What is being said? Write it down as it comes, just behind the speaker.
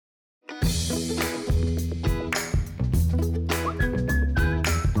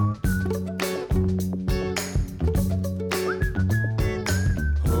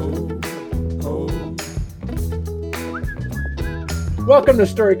Welcome to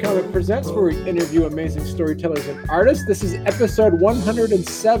Story Comic Presents, where we interview amazing storytellers and artists. This is episode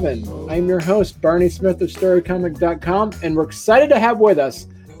 107. I'm your host, Barney Smith of StoryComic.com, and we're excited to have with us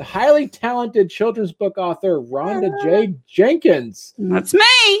the highly talented children's book author, Rhonda J. Jenkins. That's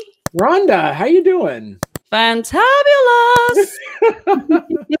me. Rhonda, how you doing? Fantabulous.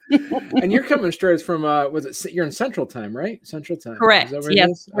 And you're coming straight from, you're in Central Time, right? Central Time. Correct.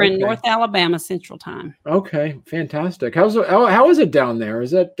 Yes, we're in North Alabama Central Time. Okay, fantastic. How is it down there?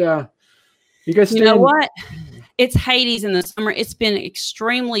 Is it, you guys You know what? It's Hades in the summer. It's been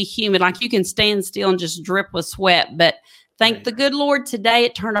extremely humid. Like you can stand still and just drip with sweat. But thank the good Lord, today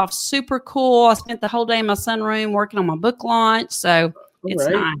it turned off super cool. I spent the whole day in my sunroom working on my book launch. So it's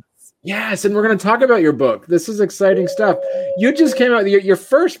nice. Yes, and we're going to talk about your book. This is exciting stuff. You just came out with your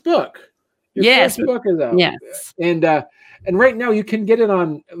first book. First book is out. Yes. And right now you can get it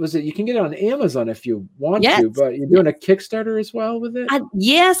on. You can get it on Amazon if you want to. But you're doing a Kickstarter as well with it.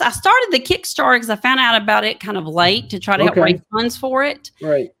 Yes, I started the Kickstarter because I found out about it kind of late to try to help raise funds for it.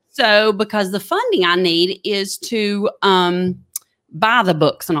 Right. So because the funding I need is to buy the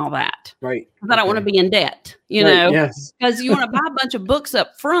books and all that. Right. Because I don't want to be in debt, you know, yes. Because you want to buy a bunch of books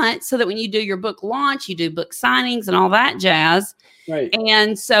up front so that when you do your book launch, you do book signings and all that jazz. Right.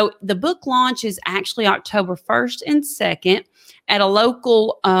 And so the book launch is actually October 1st and 2nd at a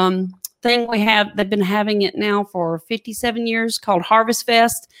local thing we have. They've been having it now for 57 years called Harvest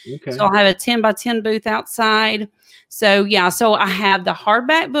Fest. Okay. So I'll have a 10 by 10 booth outside. So so I have the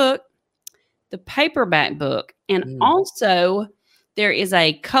hardback book, the paperback book, and also there is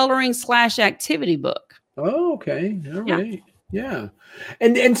a coloring / activity book. Oh, okay. All right. Yeah.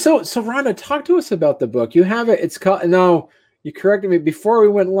 And so Rhonda, talk to us about the book. You have it. It's called, no, you corrected me before we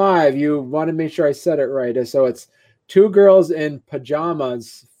went live. You wanted to make sure I said it right. So it's Two Girls in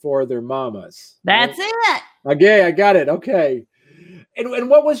Pajamas for Their Mamas. That's it. Okay. I got it. Okay. And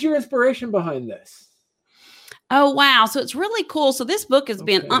what was your inspiration behind this? Oh, wow. So it's really cool. So this book has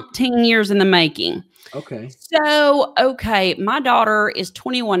been umpteen years in the making. Okay. So, my daughter is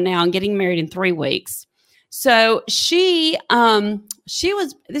 21 now and getting married in 3 weeks. So this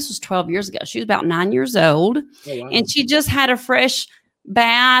was 12 years ago. She was about 9 years old. Oh, wow. And she just had a fresh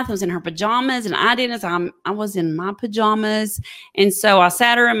bath, was in her pajamas, and I was in my pajamas. And so I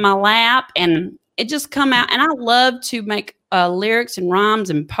sat her in my lap and it just come out. And I love to make lyrics and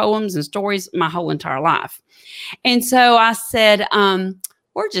rhymes and poems and stories my whole entire life. And so I said,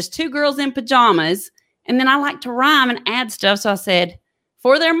 we're just two girls in pajamas. And then I like to rhyme and add stuff. So I said,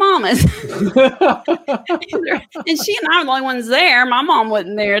 for their mamas. And she and I were the only ones there. My mom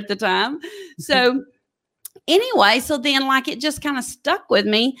wasn't there at the time. So anyway, so then it just kind of stuck with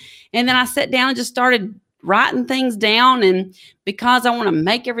me. And then I sat down and just started writing things down. And because I want to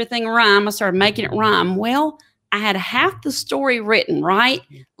make everything rhyme, I started making it rhyme. Well, I had half the story written, right?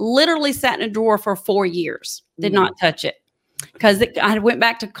 Literally sat in a drawer for 4 years. Did not touch it. Because I went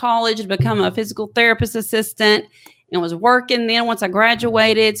back to college to become a physical therapist assistant and was working then once I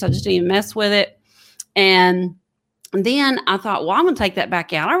graduated. So I just didn't even mess with it. And then I thought, well, I'm going to take that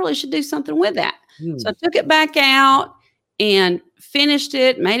back out. I really should do something with that. So I took it back out and finished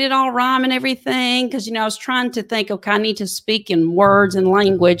it, made it all rhyme and everything. Because, I was trying to think, okay, I need to speak in words and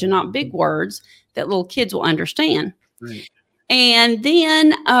language and not big words that little kids will understand. Right. And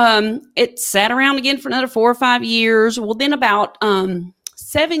then it sat around again for another 4 or 5 years. Well, then about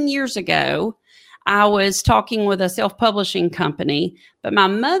 7 years ago, I was talking with a self-publishing company, but my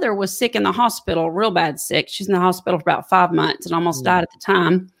mother was sick in the hospital, real bad sick. She's in the hospital for about 5 months and almost died at the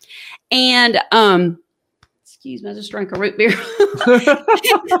time. And excuse me, I just drank a root beer.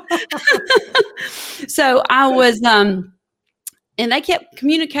 So I was... and they kept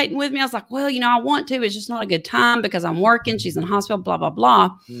communicating with me. I was like, well, I want to. It's just not a good time because I'm working. She's in the hospital, blah, blah,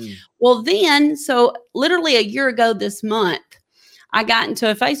 blah. Well, then, so literally a year ago this month, I got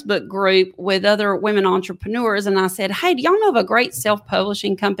into a Facebook group with other women entrepreneurs. And I said, hey, do y'all know of a great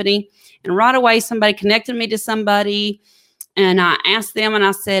self-publishing company? And right away, somebody connected me to somebody. And I asked them and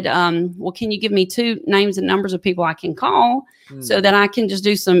I said, well, can you give me 2 names and numbers of people I can call so that I can just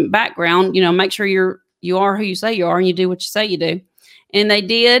do some background, make sure you are who you say you are and you do what you say you do. And they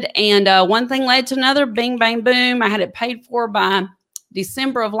did. And one thing led to another, bing, bang, boom. I had it paid for by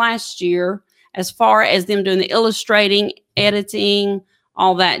December of last year, as far as them doing the illustrating, editing,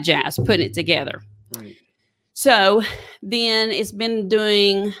 all that jazz, putting it together. Right. So then it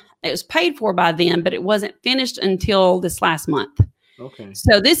was paid for by them, but it wasn't finished until this last month. Okay.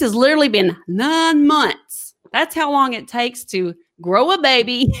 So this has literally been 9 months. That's how long it takes to grow a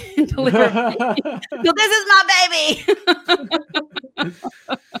baby and deliver a baby. So this is my baby.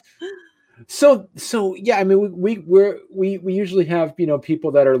 So yeah, I mean, we usually have, you know,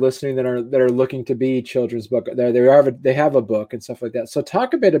 people that are listening that are looking to be children's book. They have a book and stuff like that. So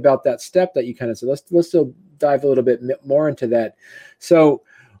talk a bit about that step that you kind of said. Let's still dive a little bit more into that. So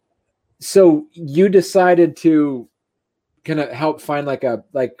you decided to kind of help find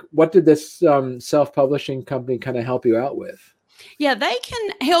what did this self-publishing company kind of help you out with? Yeah, they can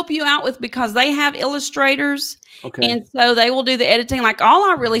help you out with, because they have illustrators. Okay. And so they will do the editing. Like, all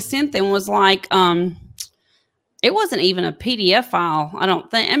I really sent them was like, it wasn't even a PDF file. I don't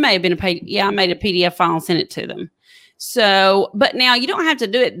think it may have been I made a PDF file and sent it to them. So, but now you don't have to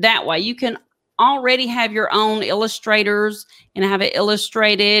do it that way. You can already have your own illustrators and have it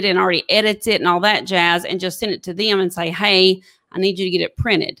illustrated and already edit it and all that jazz, and just send it to them and say, hey, I need you to get it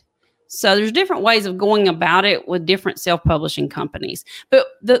printed. So there's different ways of going about it with different self-publishing companies. But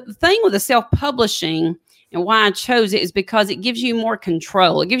the thing with the self-publishing and why I chose it is because it gives you more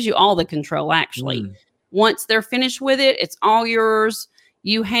control. It gives you all the control, actually. Once they're finished with it, it's all yours.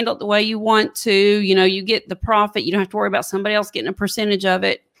 You handle it the way you want to. You know, you get the profit. You don't have to worry about somebody else getting a percentage of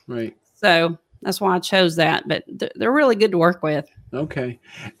it. Right. So that's why I chose that. But they're really good to work with. Okay.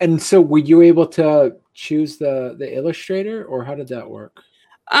 And so were you able to choose the illustrator, or how did that work?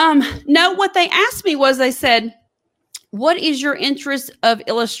 No, what they asked me was, they said, what is your interest of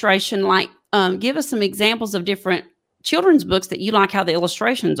illustration? Like, give us some examples of different children's books that you like how the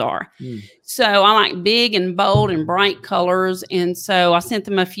illustrations are. So I like big and bold and bright colors. And so I sent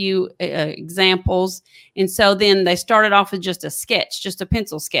them a few examples. And so then they started off with just a sketch, just a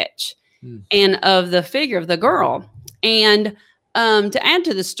pencil sketch, and of the figure of the girl. And to add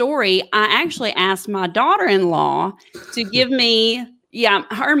to the story, I actually asked my daughter-in-law to give me,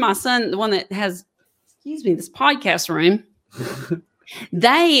 her and my son, the one that has, this podcast room.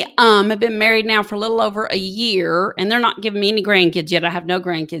 They have been married now for a little over a year, and they're not giving me any grandkids yet. I have no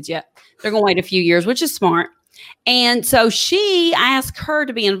grandkids yet. They're going to wait a few years, which is smart. And so I asked her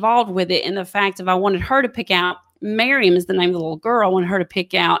to be involved with it, in the fact of I wanted her to pick out, Miriam is the name of the little girl. I wanted her to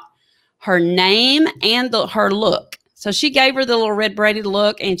pick out her name and her look. So she gave her the little red braided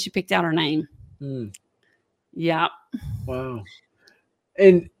look, and she picked out her name. Yeah. Wow.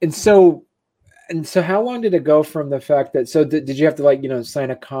 And so how long did it go from the fact that, did you have to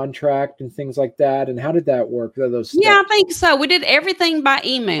sign a contract and things like that? And how did that work? Those steps? Yeah, I think so. We did everything by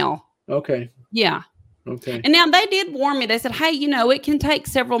email. Okay. Yeah. Okay. And now they did warn me. They said, hey, it can take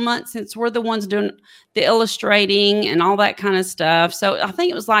several months, since we're the ones doing the illustrating and all that kind of stuff. So I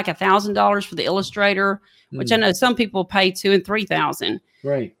think it was like $1,000 for the illustrator, which I know some people pay $2,000 and $3,000.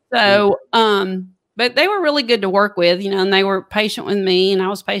 Right. So, but they were really good to work with, and they were patient with me, and I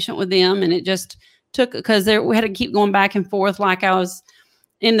was patient with them. And it just took, because we had to keep going back and forth. Like, I was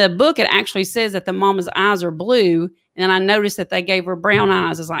in the book, it actually says that the mama's eyes are blue. And I noticed that they gave her brown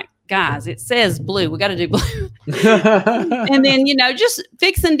eyes. I was like, guys, it says blue. We got to do blue. And then, just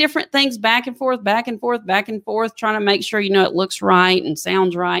fixing different things back and forth, trying to make sure, it looks right and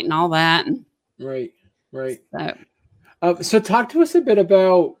sounds right and all that. And right. So talk to us a bit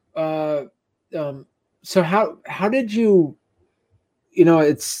about, so how did you,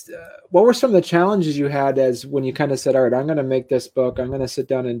 what were some of the challenges you had as when you kind of said, all right, I'm going to make this book, I'm going to sit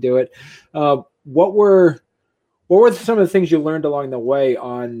down and do it. What were some of the things you learned along the way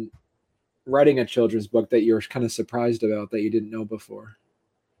on writing a children's book that you were kind of surprised about that you didn't know before?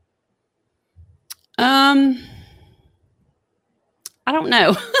 I don't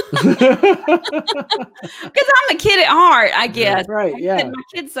know. Because I'm a kid at heart, I guess. Right. Yeah. My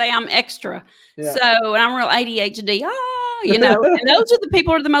kids say I'm extra. Yeah. So, and I'm real ADHD. And those are the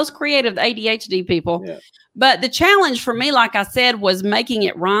people who are the most creative, the ADHD people. Yeah. But the challenge for me, like I said, was making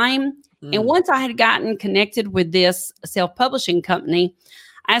it rhyme. And once I had gotten connected with this self-publishing company,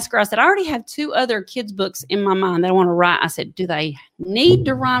 I asked her, I said, I already have 2 other kids' books in my mind that I want to write. I said, do they need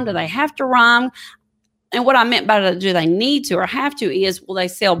to rhyme? Do they have to rhyme? And what I meant by do they need to or have to is, will they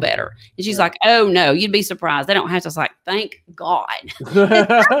sell better? And she's like, oh, no, you'd be surprised. They don't have to. It's like, thank God.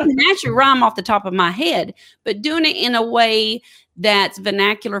 I can naturally rhyme off the top of my head, but doing it in a way that's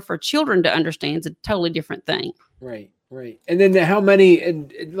vernacular for children to understand is a totally different thing. Right. And then how many,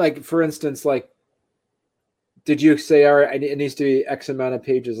 and like, for instance, like did you say, all right, it needs to be X amount of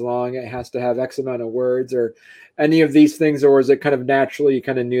pages long, it has to have X amount of words, or any of these things, or was it kind of naturally you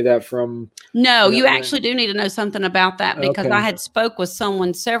kind of knew that from? No, you actually do need to know something about that, because I had spoke with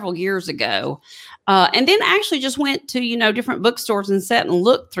someone several years ago, and then actually just went to, different bookstores and sat and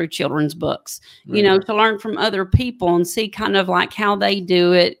looked through children's books, to learn from other people and see kind of like how they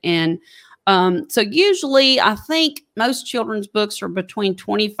do it. And so usually I think most children's books are between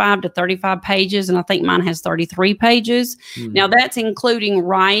 25 to 35 pages. And I think mine has 33 pages. Now that's including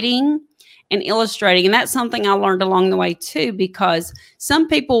writing and illustrating. And that's something I learned along the way too, because some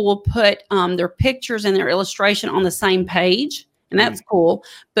people will put their pictures and their illustration on the same page. And that's cool.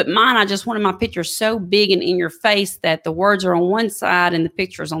 But mine, I just wanted my picture so big and in your face that the words are on one side and the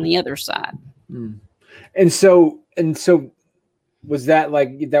picture is on the other side. And so was that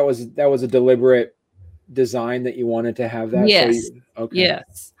like, that was a deliberate design that you wanted to have that? Yes. So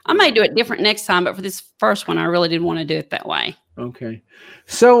Yes. I may do it different next time, but for this first one, I really didn't want to do it that way. Okay.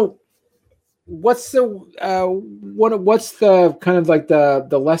 So what's the kind of like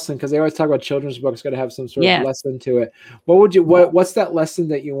the lesson? Because they always talk about children's books got to have some sort of lesson to it. What's that lesson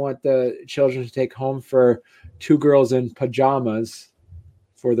that you want the children to take home for Two Girls in Pajamas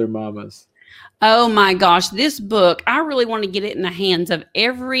for their mamas? Oh my gosh, this book, I really want to get it in the hands of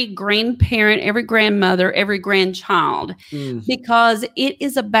every grandparent, every grandmother, every grandchild, because it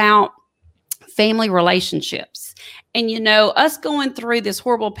is about family relationships. And, us going through this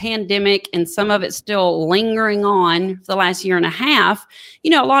horrible pandemic and some of it still lingering on for the last year and a half, a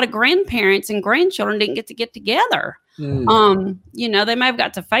lot of grandparents and grandchildren didn't get together. They may have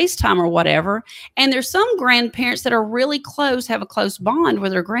got to FaceTime or whatever. And there's some grandparents that are really close, have a close bond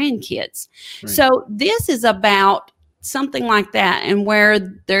with their grandkids. Right. So this is about something like that, and where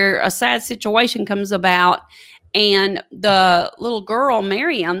a sad situation comes about. And the little girl,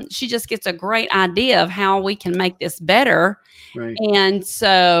 Miriam, she just gets a great idea of how we can make this better. Right. And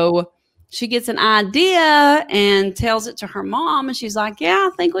so she gets an idea and tells it to her mom. And she's like, yeah,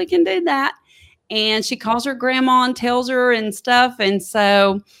 I think we can do that. And she calls her grandma and tells her and stuff. And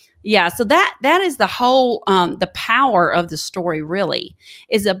so, yeah, so that is the whole, the power of the story really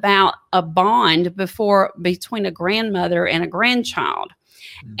is about a bond between a grandmother and a grandchild.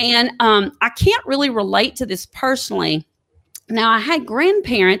 And I can't really relate to this personally. Now, I had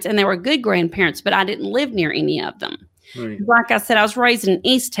grandparents and they were good grandparents, but I didn't live near any of them. Right. Like I said, I was raised in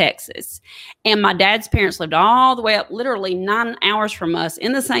East Texas, and my dad's parents lived all the way up, literally 9 hours from us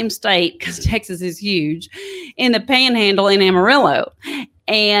in the same state, because Texas is huge, in the Panhandle in Amarillo.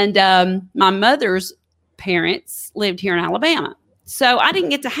 And my mother's parents lived here in Alabama. So I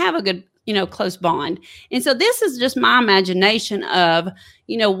didn't get to have a good close bond. And so this is just my imagination of,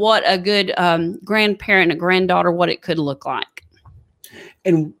 what a good grandparent, a granddaughter, what it could look like.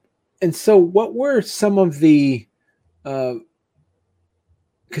 And so what were some of the, because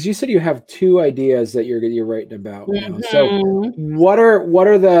you said you have 2 ideas that you're writing about now. So what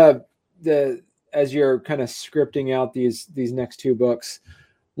are the as you're kind of scripting out these next 2 books,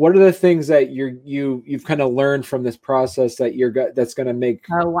 what are the things that you've kind of learned from this process that's going to make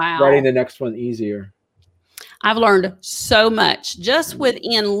writing the next one easier? I've learned so much just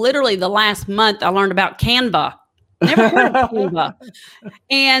within literally the last month. I learned about Canva. Never heard of Canva.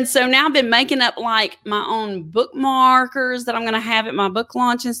 And so now I've been making up like my own bookmarkers that I'm going to have at my book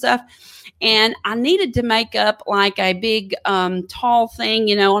launch and stuff. And I needed to make up like a big tall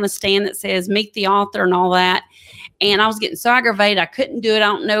thing, on a stand that says meet the author and all that. And I was getting so aggravated. I couldn't do it. I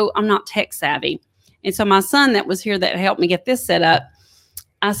don't know. I'm not tech savvy. And so my son that was here that helped me get this set up,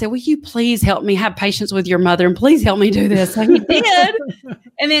 I said, will you please help me have patience with your mother and please help me do this? So he did.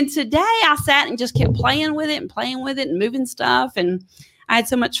 And then today I sat and just kept playing with it and moving stuff. And I had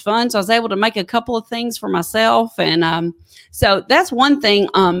so much fun. So I was able to make a couple of things for myself. And so that's one thing.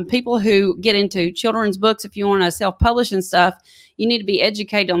 People who get into children's books, if you want to self-publish and stuff, you need to be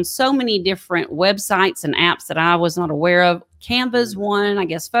educated on so many different websites and apps that I was not aware of. Canva's one, I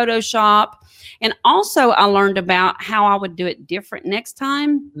guess Photoshop. And also I learned about how I would do it different next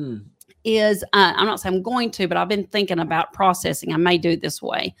time. Is I'm not saying I'm going to, but I've been thinking about processing. I may do it this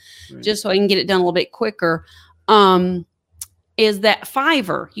way just so I can get it done a little bit quicker. Is that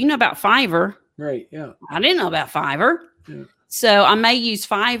Fiverr? You know about Fiverr. Right, yeah. I didn't know about Fiverr. Yeah. So I may use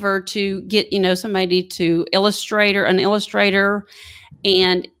Fiverr to get, somebody to an illustrator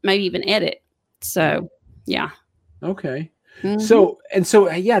and maybe even edit. So, yeah. Okay. Mm-hmm.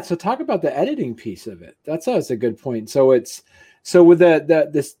 So talk about the editing piece of it. That's a good point. So with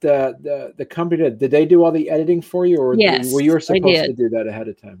the company, did they do all the editing for you, or yes, were you supposed to do that ahead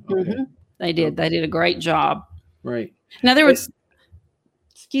of time? Okay. Mm-hmm. They did. They did a great job. Right. Now there was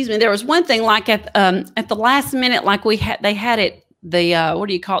excuse me, there was one thing like at the last minute, like they had it, the what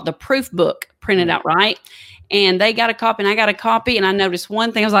do you call it, the proof book printed out, right? And they got a copy and I got a copy, and I noticed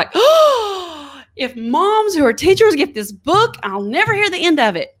one thing. I was like, oh, if moms who are teachers get this book, I'll never hear the end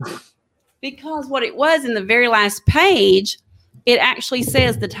of it. Because what it was in the very last page, it actually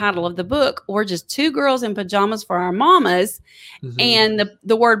says the title of the book, or just two girls in pajamas for our mamas. Mm-hmm. And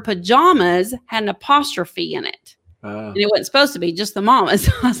the word pajamas had an apostrophe in it. And it wasn't supposed to be, just the mamas.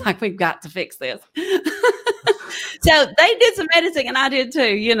 I was like, we've got to fix this. So they did some editing and I did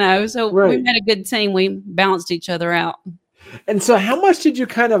too, you know. So we made a good team. We balanced each other out. And so how much did you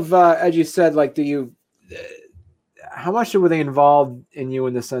kind of, as you said, like, how much were they involved in you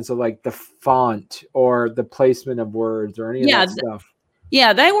in the sense of like the font or the placement of words or any of that stuff?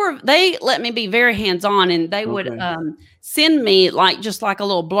 Yeah, they let me be very hands-on, and they would send me just like a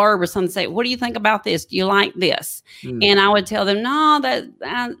little blurb or something, say, what do you think about this? Do you like this? And I would tell them, no, that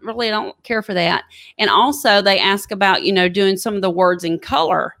I really don't care for that. And also they ask about, doing some of the words in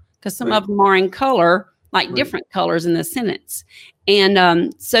color, because some of them are in color, like different colors in the sentence.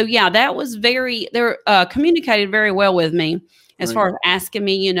 And so, yeah, that was they communicated very well with me as far as asking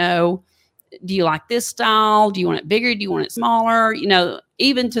me, do you like this style? Do you want it bigger? Do you want it smaller?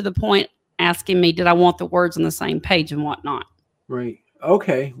 Even to the point asking me, did I want the words on the same page and whatnot? Right.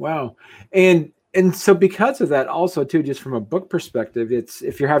 Okay. Wow. And so because of that also too, just from a book perspective, it's,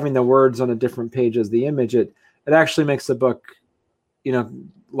 if you're having the words on a different page as the image, it actually makes the book,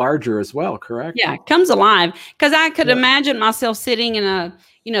 larger as well. Correct. Yeah. It comes alive. Cause I could imagine myself sitting in a,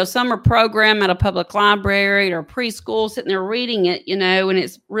 summer program at a public library or preschool, sitting there reading it, and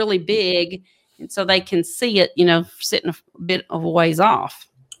it's really big. And so they can see it, sitting a bit of a ways off.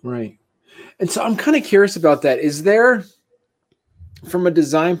 Right. And so I'm kind of curious about that. Is there, from a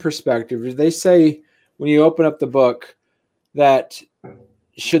design perspective, do they say when you open up the book that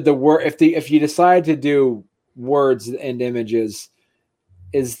should the word, if you decide to do words and images,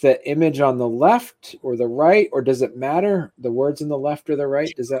 is the image on the left or the right, or does it matter? The words on the left or the right,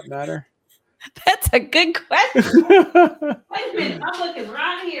 does that matter? That's a good question. Wait a minute, I'm looking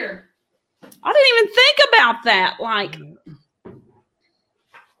right here. I didn't even think about that. Like,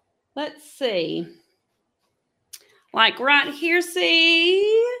 let's see. Like right here,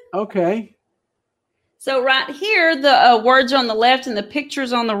 see? Okay. So right here, the words are on the left and the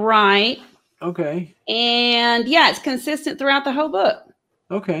pictures on the right. Okay. And yeah, it's consistent throughout the whole book.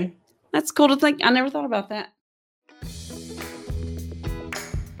 Okay. That's cool to think. I never thought about that.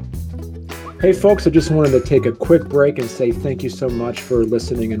 Hey folks, I just wanted to take a quick break and say thank you so much for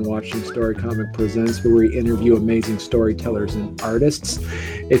listening and watching Story Comic Presents, where we interview amazing storytellers and artists.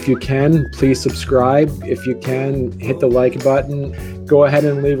 If you can, please subscribe. If you can, hit the like button. Go ahead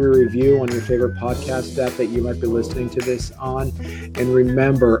and leave a review on your favorite podcast app that you might be listening to this on. And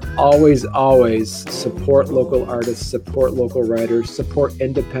remember, always, always support local artists, support local writers, support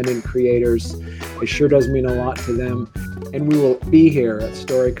independent creators. It sure does mean a lot to them. And we will be here at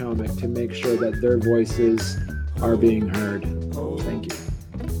Story Comic to make sure that their voices are being heard. Thank you.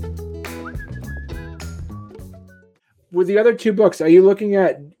 With the other two books, are you looking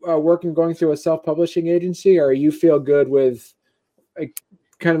at going through a self-publishing agency, or you feel good with,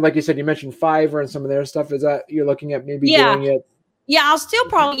 kind of like you said, you mentioned Fiverr and some of their stuff. Is that you're looking at maybe doing it? Yeah, I'll still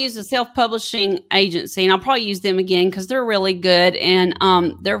probably use a self-publishing agency, and I'll probably use them again because they're really good and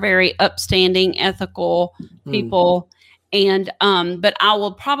they're very upstanding, ethical people. And but I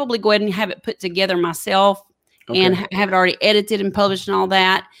will probably go ahead and have it put together myself and have it already edited and published and all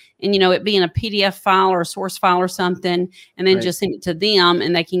that. And, it being a PDF file or a source file or something, and then just send it to them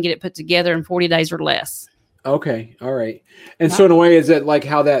and they can get it put together in 40 days or less. Okay. All right. And so in a way, is it like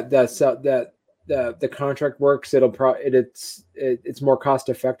how the contract works? It's more cost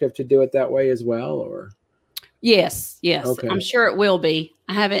effective to do it that way as well, or? Yes. Okay. I'm sure it will be.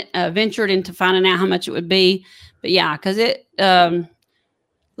 I haven't ventured into finding out how much it would be, but yeah, because it,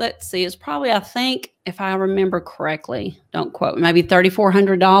 let's see, it's probably, I think, if I remember correctly, don't quote me, maybe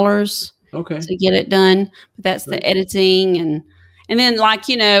 $3,400 to get it done. But that's the editing and then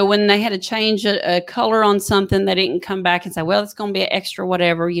when they had to change a color on something, they didn't come back and say, well, it's going to be an extra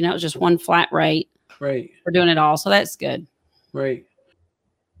whatever, it was just one flat rate. Right. For doing it all. So that's good. Right.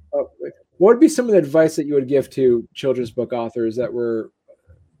 What would be some of the advice that you would give to children's book authors that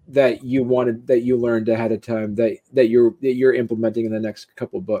you learned ahead of time that you're implementing in the next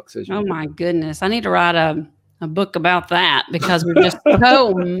couple of books? My goodness. I need to write a book about that because we're just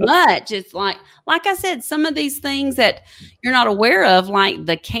so much. It's like I said, some of these things that you're not aware of, like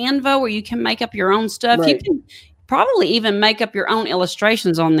the Canva where you can make up your own stuff. Right. You can probably even make up your own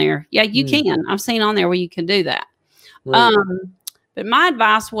illustrations on there. Yeah, you can. I've seen on there where you can do that. Right. But my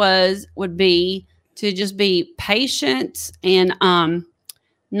advice would be to just be patient and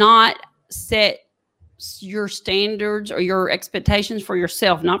not set your standards or your expectations for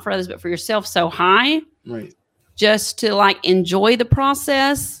yourself, not for others, but for yourself so high. Right. Just to like enjoy the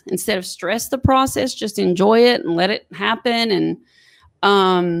process instead of stress the process. Just enjoy it and let it happen.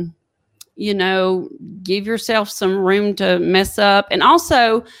 And, you know, give yourself some room to mess up, and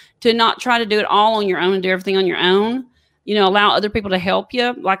also to not try to do it all on your own and do everything on your own. You know, allow other people to help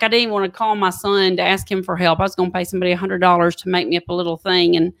you. Like I didn't even want to call my son to ask him for help. I was going to pay somebody $100 to make me up a little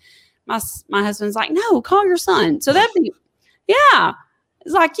thing. And my husband's like, no, call your son. So that'd be, yeah.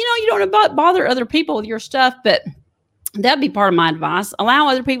 It's like, you know, you don't want to bother other people with your stuff, but that'd be part of my advice. Allow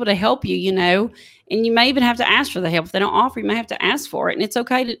other people to help you, you know, and you may even have to ask for the help. If they don't offer, you may have to ask for it. And it's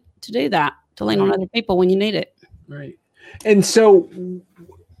okay to do that, to lean on other people when you need it. Right. And so,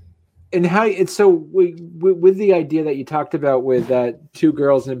 and how it's so with the idea that you talked about with two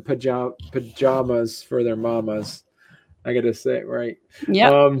girls in pajamas for their mamas, I got to say it right.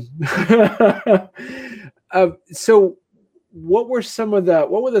 Yeah. So what were some of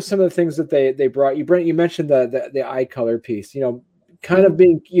the things that they brought you? Brent, you mentioned the eye color piece, you know, kind of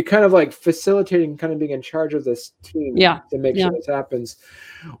being, you kind of like facilitating, kind of being in charge of this team to make sure this happens.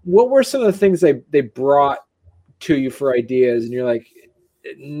 What were some of the things they brought to you for ideas? And you're like,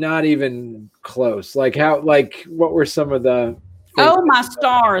 not even close. Like what were some of the, oh, my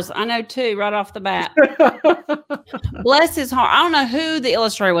stars. I know too, right off the bat. Bless his heart. I don't know who the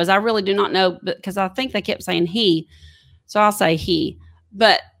illustrator was. I really do not know, because I think they kept saying he. So I'll say he.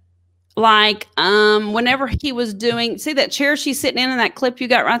 But like whenever he was doing, see that chair she's sitting in that clip you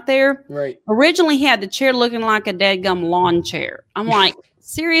got right there? Right. Originally he had the chair looking like a dadgum lawn chair. I'm like,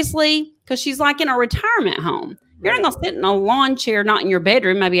 seriously? Because she's like in a retirement home. You're not going to sit in a lawn chair, not in your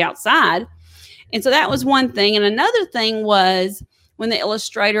bedroom, maybe outside. And so that was one thing. And another thing was when the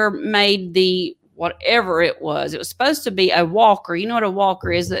illustrator made the whatever it was supposed to be a walker. You know what a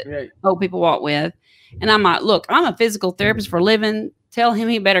walker is that old people walk with. And I'm like, look, I'm a physical therapist for a living. Tell him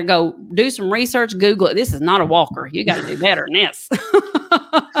he better go do some research, Google it. This is not a walker. You got to do better than this.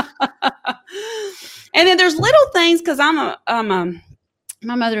 And then there's little things, because my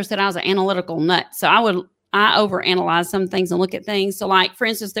mother said I was an analytical nut. So I overanalyze some things and look at things. So like, for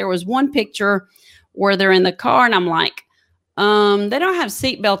instance, there was one picture where they're in the car and I'm like, they don't have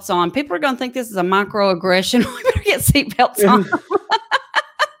seatbelts on. People are going to think this is a microaggression. We better get seatbelts on.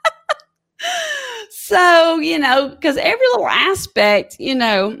 So, you know, because every little aspect, you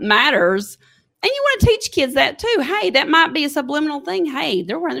know, matters. And you want to teach kids that too. Hey, that might be a subliminal thing. Hey,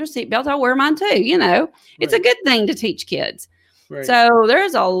 they're wearing their seatbelts. I'll wear mine too. You know, it's a good thing to teach kids. Right. So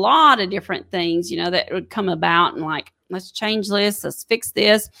there's a lot of different things, you know, that would come about and like, let's change this. Let's fix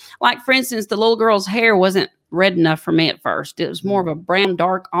this. Like, for instance, the little girl's hair wasn't red enough for me at first. It was more of a brown,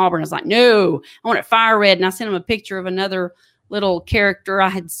 dark auburn. I was like, no, I want it fire red. And I sent him a picture of another little character I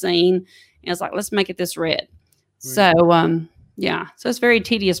had seen. And I was like, let's make it this red. Right. So, yeah. So it's a very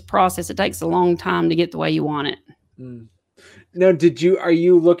tedious process. It takes a long time to get the way you want it. Mm. Now, are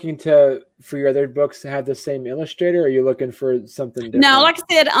you looking for your other books to have the same illustrator? Or are you looking for something different? No, like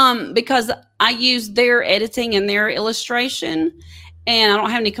I said, because I use their editing and their illustration, and I don't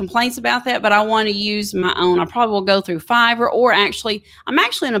have any complaints about that, but I want to use my own. I probably will go through Fiverr, or I'm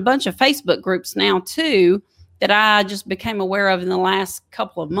actually in a bunch of Facebook groups now too, that I just became aware of in the last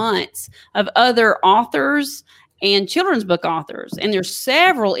couple of months, of other authors and children's book authors. And there's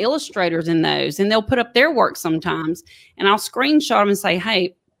several illustrators in those, and they'll put up their work sometimes, and I'll screenshot them and say,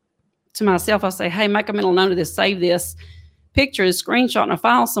 hey, to myself, I'll say, hey, make a mental note of this, save this picture, this screenshot in a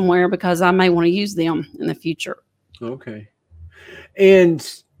file somewhere, because I may want to use them in the future. Okay. And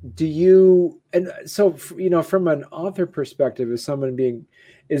so, you know, from an author perspective,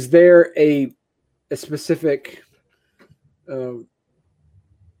 is there a specific,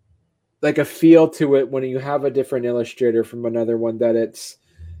 like a feel to it when you have a different illustrator from another one, that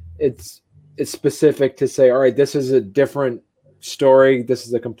it's specific to say, all right, this is a different story. This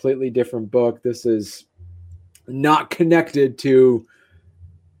is a completely different book. This is not connected to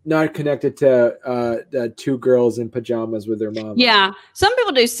the two girls in pajamas with their mom. Yeah. Some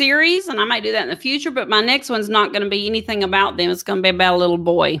people do series, and I might do that in the future, but my next one's not going to be anything about them. It's going to be about a little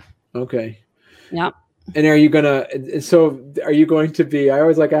boy. Okay. Yep. And are you going to be, I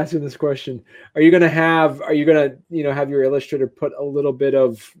always like asking this question, are you going to have your illustrator put a little bit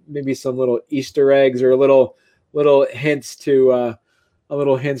of maybe some little Easter eggs or little hints to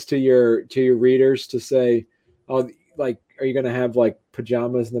your readers to say, oh, like, are you going to have like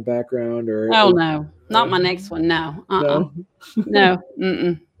pajamas in the background or? Oh, no, not my next one. No. No.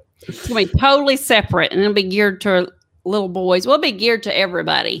 Mm-mm. It's going to be totally separate, and it'll be geared to little boys. We'll be geared to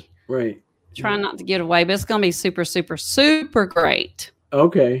everybody. Right. Try not to give away, but it's going to be super, super, super great.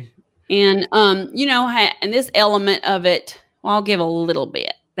 Okay. And, and this element of it, well, I'll give a little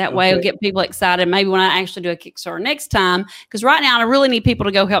bit. That way it'll get people excited. Maybe when I actually do a Kickstarter next time, because right now I really need people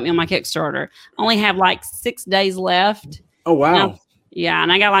to go help me on my Kickstarter. I only have like 6 days left. Oh, wow.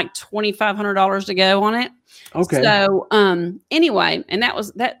 And I got like $2,500 to go on it. Okay. So anyway, and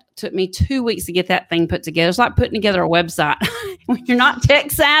that took me 2 weeks to get that thing put together. It's like putting together a website. When you're not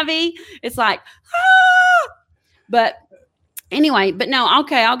tech savvy, it's like, but anyway, but no,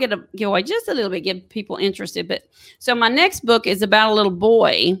 okay, I'll give away just a little bit, get people interested. But so my next book is about a little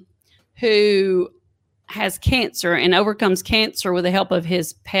boy who has cancer and overcomes cancer with the help of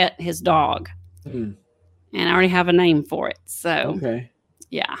his pet, his dog. And I already have a name for it. So,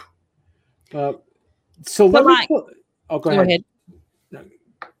 yeah. So let me. Go ahead.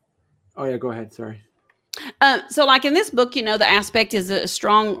 Oh, yeah, go ahead. Sorry. So like in this book, the aspect is a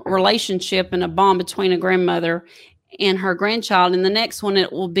strong relationship and a bond between a grandmother and her grandchild. And the next one,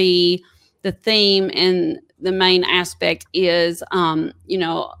 it will be the theme and the main aspect is,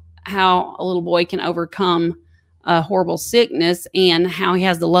 how a little boy can overcome a horrible sickness and how he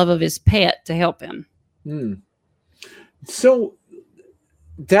has the love of his pet to help him. So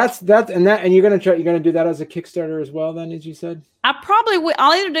that's and you're gonna do that as a Kickstarter as well, then, as you said? I probably will.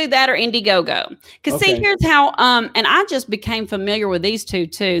 I'll either do that or Indiegogo. Because see, here's how, and I just became familiar with these two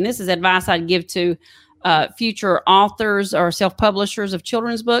too. And this is advice I'd give to future authors or self-publishers of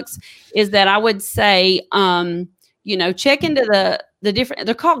children's books, is that I would say, check into the different,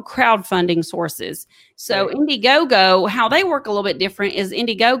 they're called crowdfunding sources. So Indiegogo, how they work a little bit different is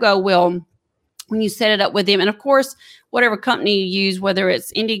Indiegogo will, when you set it up with them, and of course, whatever company you use, whether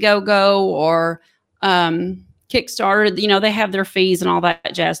it's Indiegogo or Kickstarter, they have their fees and all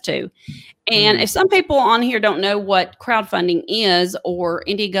that jazz too. And if some people on here don't know what crowdfunding is, or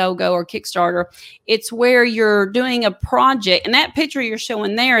Indiegogo or Kickstarter, it's where you're doing a project. And that picture you're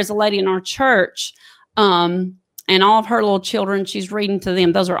showing there is a lady in our church. And all of her little children, she's reading to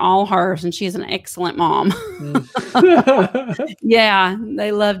them. Those are all hers. And she's an excellent mom. Yeah,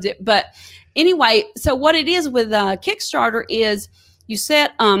 they loved it. But anyway, so what it is with Kickstarter is you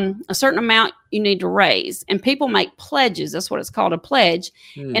set a certain amount you need to raise, and people make pledges. That's what it's called, a pledge.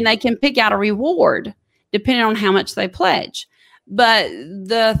 And they can pick out a reward depending on how much they pledge. But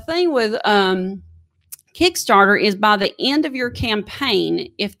the thing with Kickstarter is by the end of your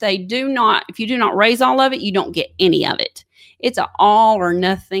campaign, if you do not raise all of it, you don't get any of it. It's an all or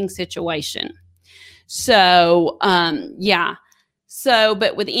nothing situation. So, So,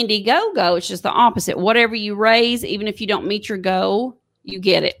 but with Indiegogo, it's just the opposite. Whatever you raise, even if you don't meet your goal, you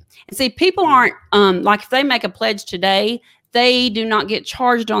get it. And see, people aren't, like if they make a pledge today, they do not get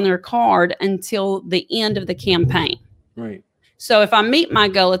charged on their card until the end of the campaign. Right. So if I meet my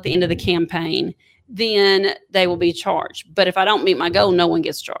goal at the end of the campaign, then they will be charged. But if I don't meet my goal, no one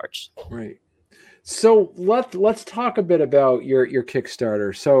gets charged. Right. So let's talk a bit about your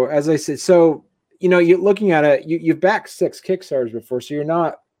Kickstarter. So as I said, you're looking at it, you've backed 6 Kickstarters before, so you're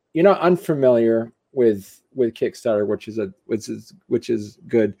not unfamiliar with Kickstarter, which is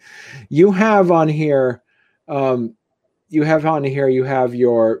good. You have on here, you have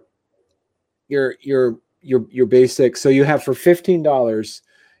your basic. So you have for $15,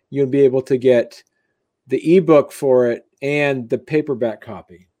 you'll be able to get the ebook for it and the paperback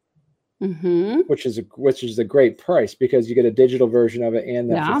copy. Which is a great price because you get a digital version of it and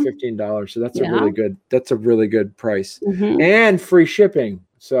that for $15. So that's a really good price and free shipping.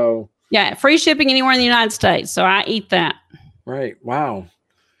 So free shipping anywhere in the United States. So I eat that. Right. Wow.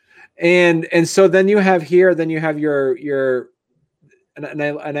 And so then you have your and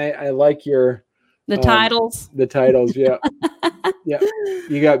I like your the titles. The titles, yeah. Yeah.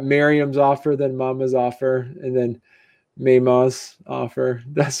 You got Miriam's offer, then Mama's offer, and then Mayma's offer.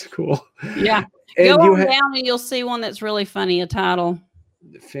 That's cool. Yeah. Go on down and you'll see one that's really funny, a title.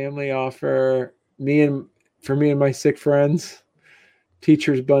 Family offer, for me and my sick friends,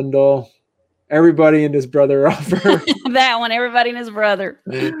 teacher's bundle, everybody and his brother offer. That one, everybody and his brother.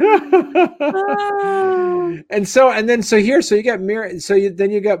 So you got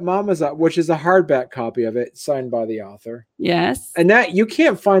then you got Mama's, which is a hardback copy of it signed by the author. Yes. And that you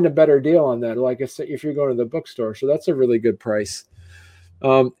can't find a better deal on that. Like I said, if you're going to the bookstore, so that's a really good price.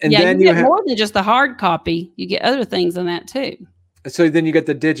 And then you get more than just the hard copy. You get other things in that too. So then you get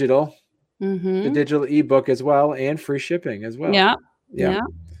the digital ebook as well, and free shipping as well. Yeah.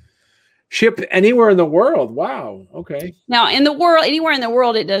 Ship anywhere in the world. Wow. Okay. Now, anywhere in the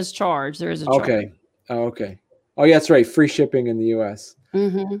world, it does charge. There is a charge. Okay. Oh, okay. Oh, yeah, that's right. Free shipping in the U.S.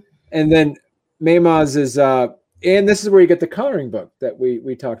 And then Mayma's is And this is where you get the coloring book that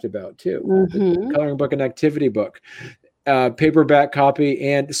we talked about too. Mm-hmm. The coloring book and activity book, paperback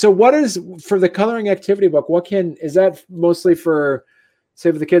copy. And so what is for the coloring activity book? Is that mostly for,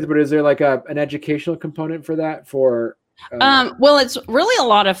 say, for the kids, but is there like an educational component for that well, it's really a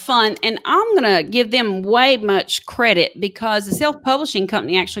lot of fun, and I'm going to give them way much credit because the self-publishing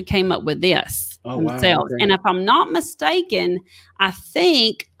company actually came up with this themselves. Wow, okay. And if I'm not mistaken, I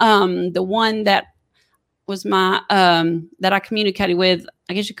think the one that was my that I communicated with,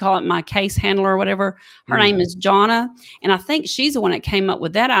 I guess you call it my case handler or whatever. Her name is Jonna, and I think she's the one that came up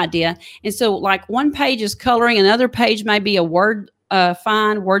with that idea. And so, like, one page is coloring, another page may be a word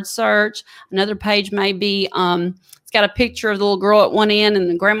find, word search, another page may be it's got a picture of the little girl at one end and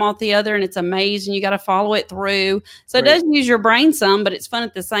the grandma at the other, and it's a maze, and you got to follow it through. So it does use your brain some, but it's fun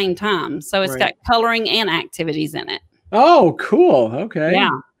at the same time. So it's got coloring and activities in it. Oh, cool. Okay.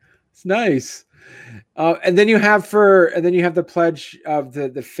 Yeah. It's nice. And then you have the pledge of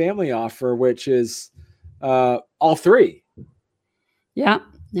the family offer, which is all three. Yeah.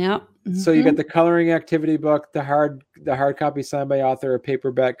 Yeah. Mm-hmm. So you get the coloring activity book, the hard copy signed by author, a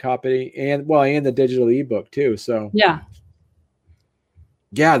paperback copy, and the digital ebook too. So yeah,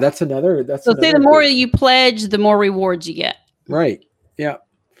 that's another. So see, the more you pledge, the more rewards you get. Right. Yeah.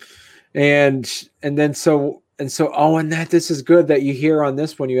 And then so this is good that you hear on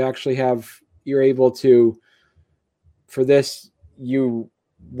this one. You're able to, for this, you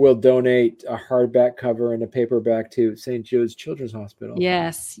will donate a hardback cover and a paperback to St. Jude's Children's Hospital.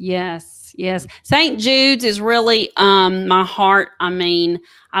 Yes. St. Jude's is really my heart. I mean,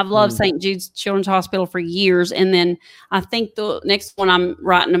 I've loved St. Jude's Children's Hospital for years. And then I think the next one I'm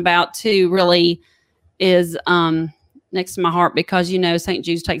writing about too really is next to my heart because, St.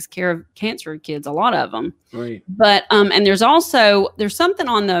 Jude's takes care of cancer kids, a lot of them. Right. But, and there's something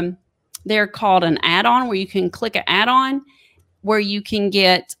on they're called an add-on where you can click an add-on where you can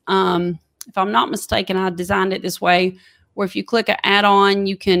get, if I'm not mistaken, I designed it this way, where if you click an add-on,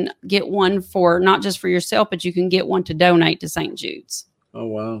 you can get one for not just for yourself, but you can get one to donate to St. Jude's. Oh,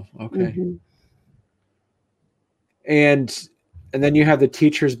 wow. Okay. Mm-hmm. And then you have the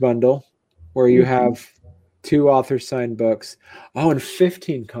teacher's bundle where you have 2 author signed books. Oh, and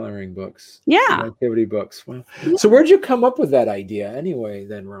 15 coloring books. Yeah. Activity books. Wow. Yeah. So where'd you come up with that idea anyway,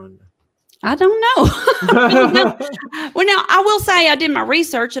 then, Rhonda? I don't know. Well, now I will say I did my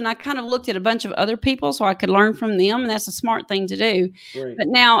research and I kind of looked at a bunch of other people so I could learn from them. And that's a smart thing to do. Right. But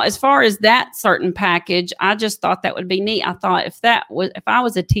now, as far as that certain package, I just thought that would be neat. I thought if I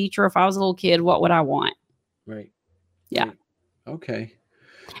was a teacher, if I was a little kid, what would I want? Right. Yeah. Right. Okay.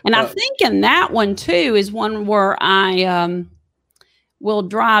 And I think in that one too is one where I will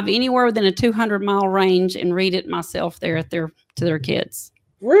drive anywhere within a 200-mile range and read it myself there to their kids.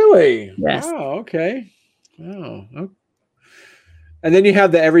 Really? Yes. Oh, okay. Oh, okay. And then you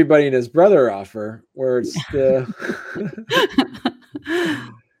have the everybody and his brother offer where it's the.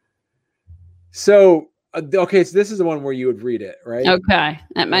 So this is the one where you would read it, right? Okay.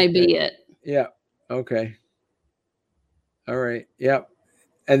 That may be it. Yeah. Okay. All right. Yep.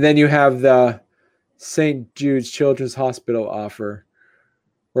 And then you have the St. Jude's Children's Hospital offer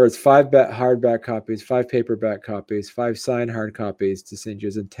where it's 5 hardback copies, 5 paperback copies, 5 signed hard copies to St.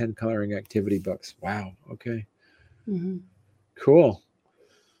 Jude's, and 10 coloring activity books. Wow. Okay. Mm-hmm. Cool.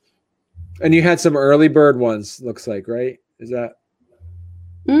 And you had some early bird ones, looks like, right? Is that?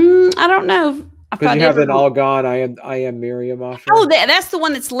 I don't know. Because you have an all gone. I am Miriam offer. Oh, that's the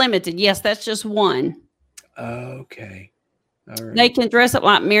one that's limited. Yes, that's just one. Okay. All right. They can dress up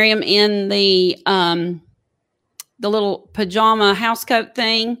like Miriam in the little pajama housecoat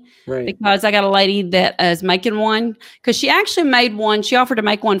thing, right? Because I got a lady that is making one because she actually made one. She offered to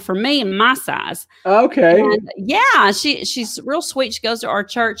make one for me in my size. Okay. And yeah, she's real sweet. She goes to our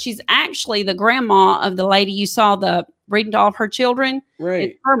church. She's actually the grandma of the lady you saw the reading to all of her children. Right.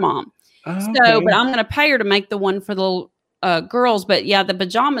 It's her mom. Okay. So, but I'm going to pay her to make the one for the little girls. But yeah, the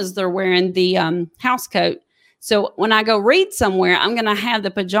pajamas they're wearing, the housecoat. So when I go read somewhere, I'm going to have the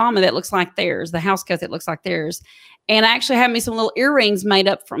pajama that looks like theirs, the housecoat that looks like theirs. And I actually have me some little earrings made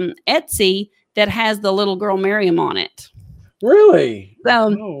up from Etsy that has the little girl Miriam on it. Really?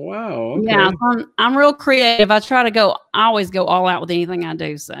 So, oh, wow. Okay. Yeah, I'm real creative. I always go all out with anything I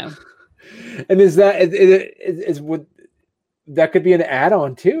do. So, and is that, that could be an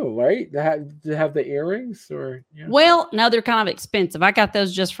add-on too, right? To have the earrings or? Yeah. Well, no, they're kind of expensive. I got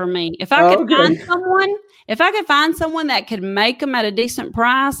those just for me. If I could find someone that could make them at a decent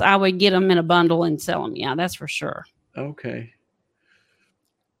price, I would get them in a bundle and sell them. Yeah, that's for sure. Okay.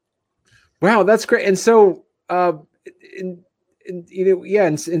 Wow, that's great. And so, and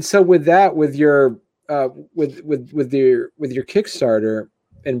so with that, with your with your Kickstarter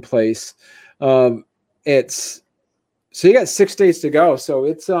in place, it's so you got 6 days to go. So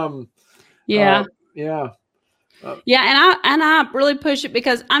it's yeah. Yeah. And I really push it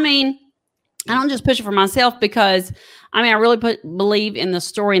because I don't just push it for myself because I really believe in the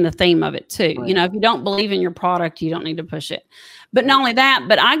story and the theme of it too. Right. If you don't believe in your product, you don't need to push it. But not only that,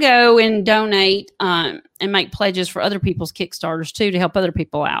 but I go and donate and make pledges for other people's Kickstarters too to help other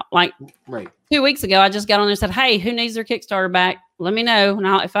people out. Like 2 weeks ago, I just got on there and said, "Hey, who needs their Kickstarter back? Let me know.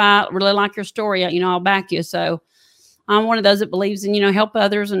 And if I really like your story, I'll back you." So I'm one of those that believes in help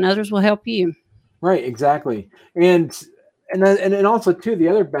others, and others will help you. Right. Exactly. And also too, the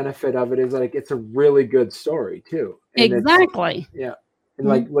other benefit of it is like it's a really good story too. And exactly. Yeah. And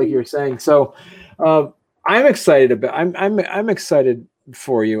like you're saying, so I'm excited I'm excited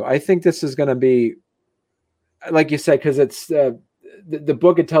for you. I think this is going to be, like you said, because it's the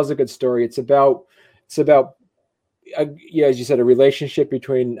book. It tells a good story. It's about as you said, a relationship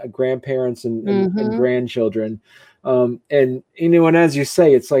between grandparents and grandchildren. And as you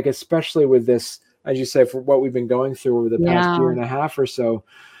say, it's like, especially with this, as you say, for what we've been going through over the past year and a half or so,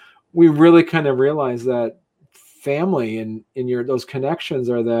 we really kind of realize that family and those connections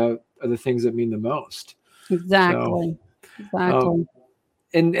are the things that mean the most. Exactly. So, exactly.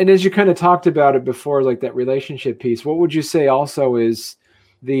 And as you kind of talked about it before, like that relationship piece, what would you say also is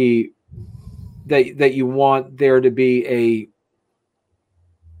that you want there to be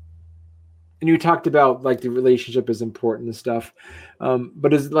and you talked about like the relationship is important and stuff,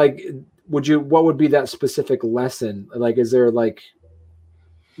 but is like, what would be that specific lesson? Like, is there like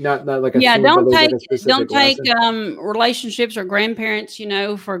not like a theme, don't take lesson? Relationships or grandparents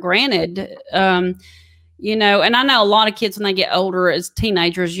for granted. And I know a lot of kids when they get older as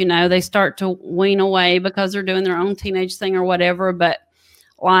teenagers, they start to wean away because they're doing their own teenage thing or whatever. But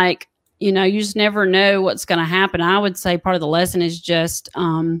like, you just never know what's going to happen. I would say part of the lesson is just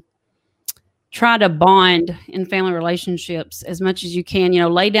try to bond in family relationships as much as you can.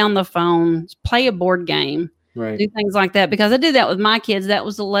 Lay down the phone, play a board game, right? Do things like that, because I did that with my kids. That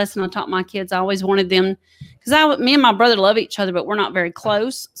was the lesson I taught my kids. I always wanted them, because me and my brother love each other, but we're not very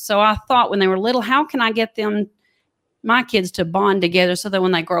close. So I thought when they were little, how can I get my kids to bond together so that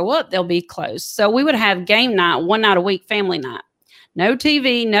when they grow up, they'll be close. So we would have game night, one night a week, family night. No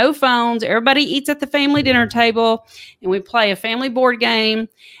TV, no phones. Everybody eats at the family dinner table, and we play a family board game.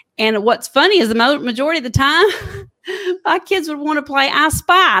 And what's funny is the majority of the time, my kids would want to play I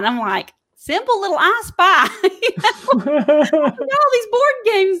Spy. And I'm like, simple little I Spy. All these board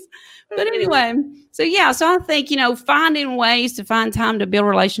games. But anyway, so I think, finding ways to find time to build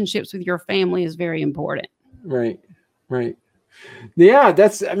relationships with your family is very important. Right. Yeah,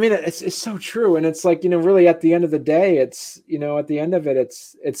 it's so true. And it's like, really at the end of the day, it's, at the end of it,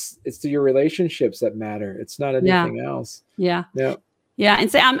 it's your relationships that matter. It's not anything else. Yeah. Yeah. Yeah.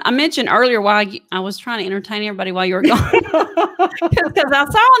 And I mentioned earlier while I was trying to entertain everybody while you were gone, because I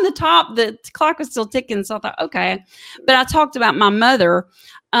saw on the top the clock was still ticking. So I thought, okay. But I talked about my mother.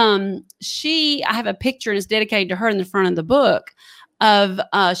 I have a picture, and it's dedicated to her in the front of the book of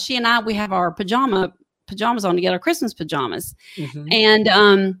she and we have our pajamas on together, Christmas pajamas. Mm-hmm.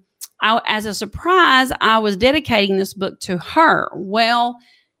 And as a surprise, I was dedicating this book to her. Well,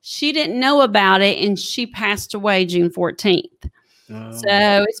 she didn't know about it, and she passed away June 14th.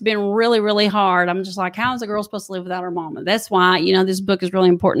 So it's been really, really hard. I'm just like, how is a girl supposed to live without her mama? That's why, this book is really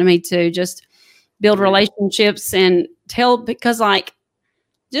important to me too. Just build relationships and because like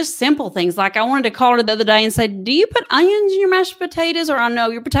just simple things. Like I wanted to call her the other day and say, do you put onions in your mashed potatoes, or I know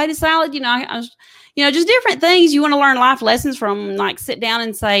your potato salad? Just different things you want to learn life lessons from, like sit down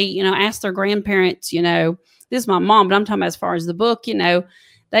and say, ask their grandparents, this is my mom, but I'm talking about as far as the book,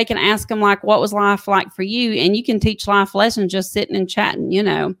 they can ask them like, what was life like for you? And you can teach life lessons just sitting and chatting,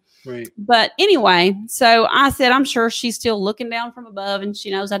 Right. But anyway, so I said, I'm sure she's still looking down from above, and she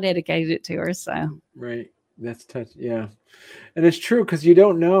knows I dedicated it to her. So. Right. That's touch. Yeah. And it's true, because you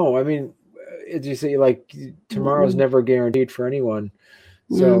don't know. I mean, as you say, like tomorrow's never guaranteed for anyone.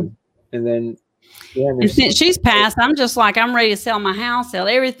 So, and then, and since she's passed, I'm just like, I'm ready to sell my house, sell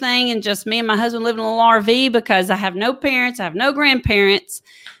everything, and just me and my husband live in a little RV, because I have no parents, I have no grandparents.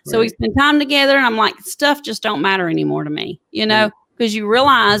 So we spend time together, and I'm like, stuff just don't matter anymore to me, because you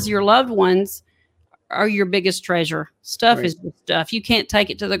realize your loved ones are your biggest treasure. Stuff is just stuff. You can't take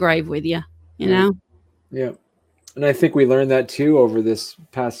it to the grave with you, know? Yeah. And I think we learned that too over this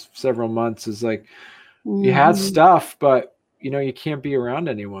past several months, is like, you had stuff, but you can't be around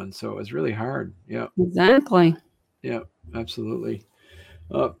anyone. So it was really hard. Yeah. Exactly. Yeah, absolutely.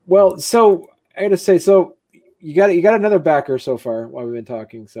 Well, so I got to say, so you got another backer so far while we've been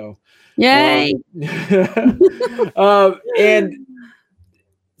talking. So yay! And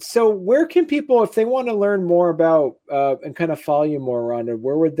so, where can people, if they want to learn more about and kind of follow you more, Rhonda,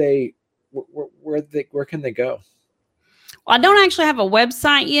 where can they go? Well, I don't actually have a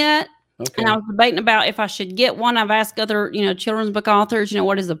website yet. Okay. And I was debating about if I should get one. I've asked other, children's book authors,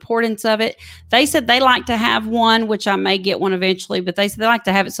 what is the importance of it? They said they like to have one, which I may get one eventually, but they said they like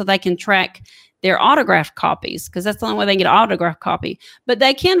to have it so they can track their autographed copies, because that's the only way they get an autographed copy. But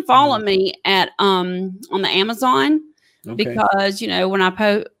they can follow me at on the Amazon, because, when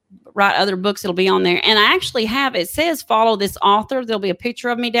I write other books, it'll be on there. And I actually have, it says follow this author. There'll be a picture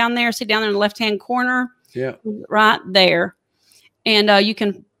of me down there. See down there in the left-hand corner? Yeah. Right there. And you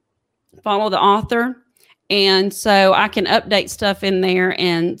can follow the author. And so I can update stuff in there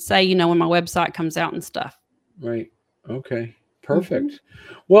and say, when my website comes out and stuff. Right. Okay. Perfect.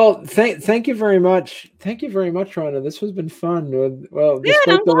 Well, thank you very much. Thank you very much, Rhonda. This has been fun. Well,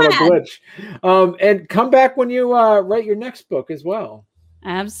 despite the little glitch. And come back when you write your next book as well.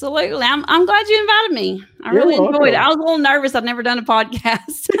 Absolutely. I'm glad you invited me. I really enjoyed it. I was a little nervous. I've never done a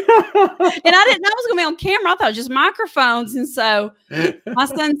podcast. And I didn't know it was going to be on camera. I thought it was just microphones. And so my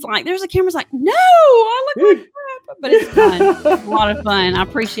son's like, there's a camera. It's like, no, I look like crap. But it's fun. It's a lot of fun. I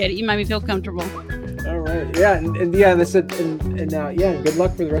appreciate it. You made me feel comfortable. All right. Yeah. And good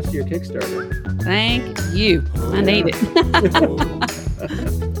luck for the rest of your Kickstarter. Thank you. I need it.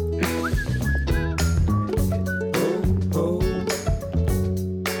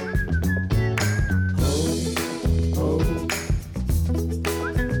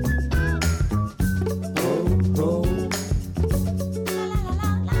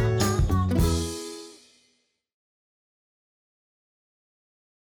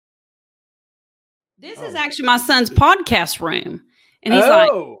 This is actually my son's podcast room. And he's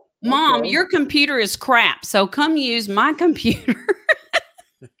like, Mom, your computer is crap. So come use my computer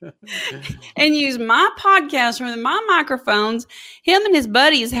and use my podcast room and my microphones. Him and his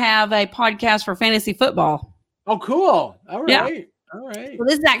buddies have a podcast for fantasy football. Oh, cool. All right. Yeah. All right. So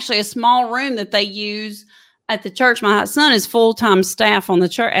this is actually a small room that they use at the church. My son is full-time staff on the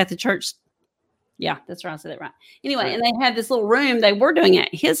church at the church. Yeah, that's right. I said that right. Anyway, and they had this little room they were doing at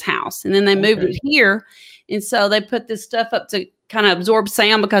his house, and then they moved it here. And so they put this stuff up to kind of absorb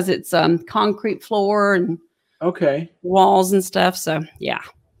sound because it's concrete floor and walls and stuff. So, yeah.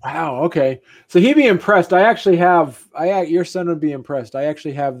 Wow. Okay. So he'd be impressed. Your son would be impressed. I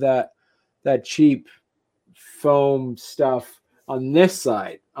actually have that cheap foam stuff on this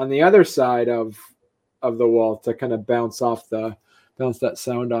side. On the other side of the wall to kind of bounce that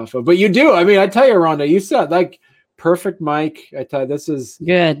sound off of. But you do. I mean, I tell you, Rhonda, you said like perfect mic. I tell you, this is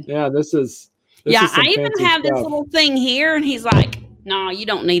good. Yeah, this is I even have this little thing here, and he's like, "No, you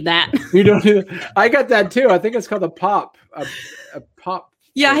don't need that." You don't need that. I got that too. I think it's called a pop. A pop.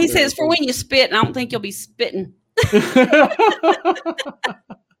 Yeah, he says for when you spit, and I don't think you'll be spitting.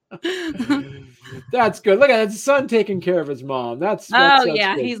 That's good. Look at his son taking care of his mom. That's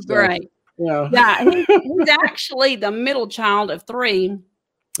yeah, good. He's great. Yeah, he's actually the middle child of three,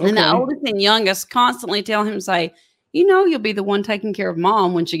 and the oldest and youngest constantly tell him, say, you'll be the one taking care of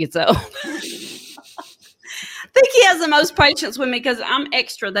mom when she gets old. I think he has the most patience with me because I'm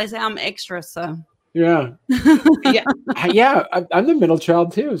extra. They say I'm extra, so. Yeah. Yeah. I'm the middle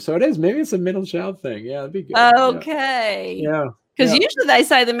child too. So it is. Maybe it's a middle child thing. Yeah, that'd be good. Okay. Yeah. Because usually they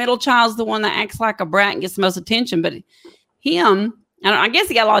say the middle child's the one that acts like a brat and gets the most attention, but him, I guess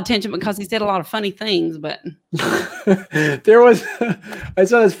he got a lot of attention because he said a lot of funny things, but. I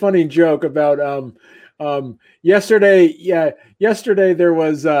saw this funny joke about, yesterday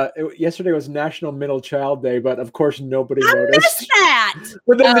was National Middle Child Day, but of course nobody noticed. Missed that.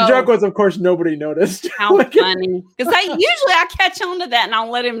 But then the joke was, of course, nobody noticed. How funny! Because usually I catch on to that and I'll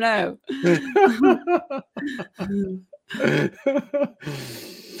let him know.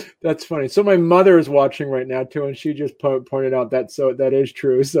 That's funny. So my mother is watching right now too, and she just pointed out that is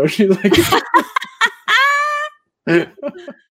true. So she's like.